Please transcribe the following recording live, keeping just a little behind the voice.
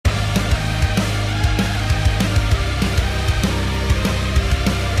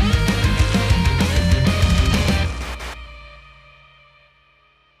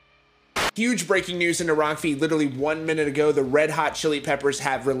Huge breaking news into Rock Feed. Literally 1 minute ago, the Red Hot Chili Peppers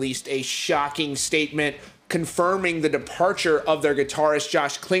have released a shocking statement confirming the departure of their guitarist,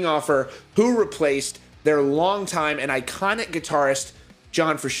 Josh Klinghoffer, who replaced their longtime and iconic guitarist,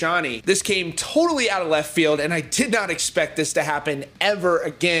 John Frusciante. This came totally out of left field, and I did not expect this to happen ever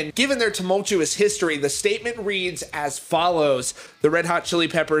again. Given their tumultuous history, the statement reads as follows. The Red Hot Chili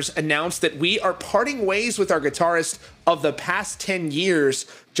Peppers announced that we are parting ways with our guitarist of the past 10 years,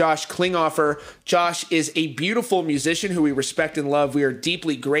 Josh Klinghoffer. Josh is a beautiful musician who we respect and love. We are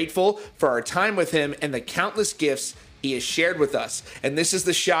deeply grateful for our time with him and the countless gifts he has shared with us. And this is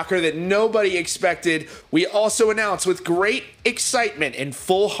the shocker that nobody expected. We also announce with great excitement and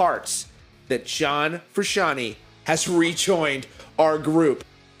full hearts that John Frusciante has rejoined our group.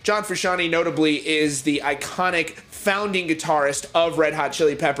 John Frusciante notably is the iconic founding guitarist of Red Hot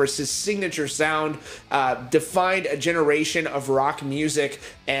Chili Peppers. His signature sound defined a generation of rock music,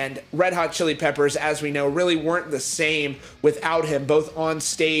 and Red Hot Chili Peppers, as we know, really weren't the same without him, both on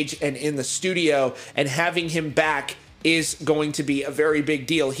stage and in the studio, and having him back is going to be a very big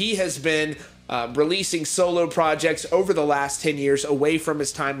deal. He has been releasing solo projects over the last 10 years away from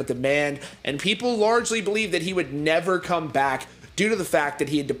his time with the band, and people largely believe that he would never come back due to the fact that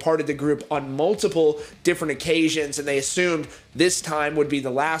he had departed the group on multiple different occasions, and they assumed this time would be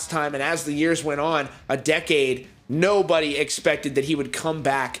the last time. And as the years went on, a decade, nobody expected that he would come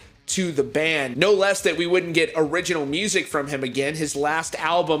back to the band. No less that we wouldn't get original music from him again. His last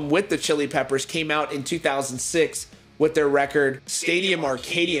album with the Chili Peppers came out in 2006 with their record Stadium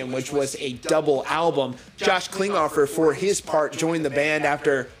Arcadium, which was a double album. Josh Klinghoffer, for his part, joined the band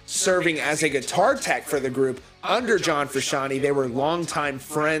after serving as a guitar tech for the group under John Frusciante. They were longtime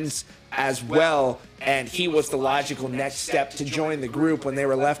friends as well, and he was the logical next step to join the group when they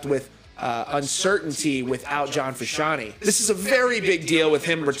were left with uncertainty without John Frusciante. This is a very big deal with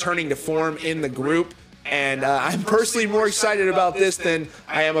him returning to form in the group. And I'm personally more excited about this than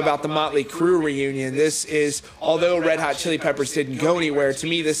I am about the Motley Crue reunion. This is, although Red Hot Chili Peppers didn't go anywhere, to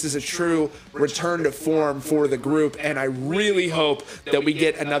me this is a true return to form for the group. And I really hope that we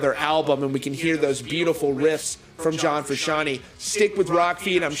get another album and we can hear those beautiful riffs from John Frusciante. Stick with Rock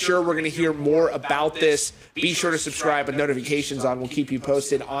Feed. I'm sure we're going to hear more about this. Be sure to subscribe with notifications on. We'll keep you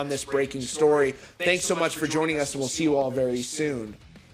posted on this breaking story. Thanks so much for joining us, and we'll see you all very soon.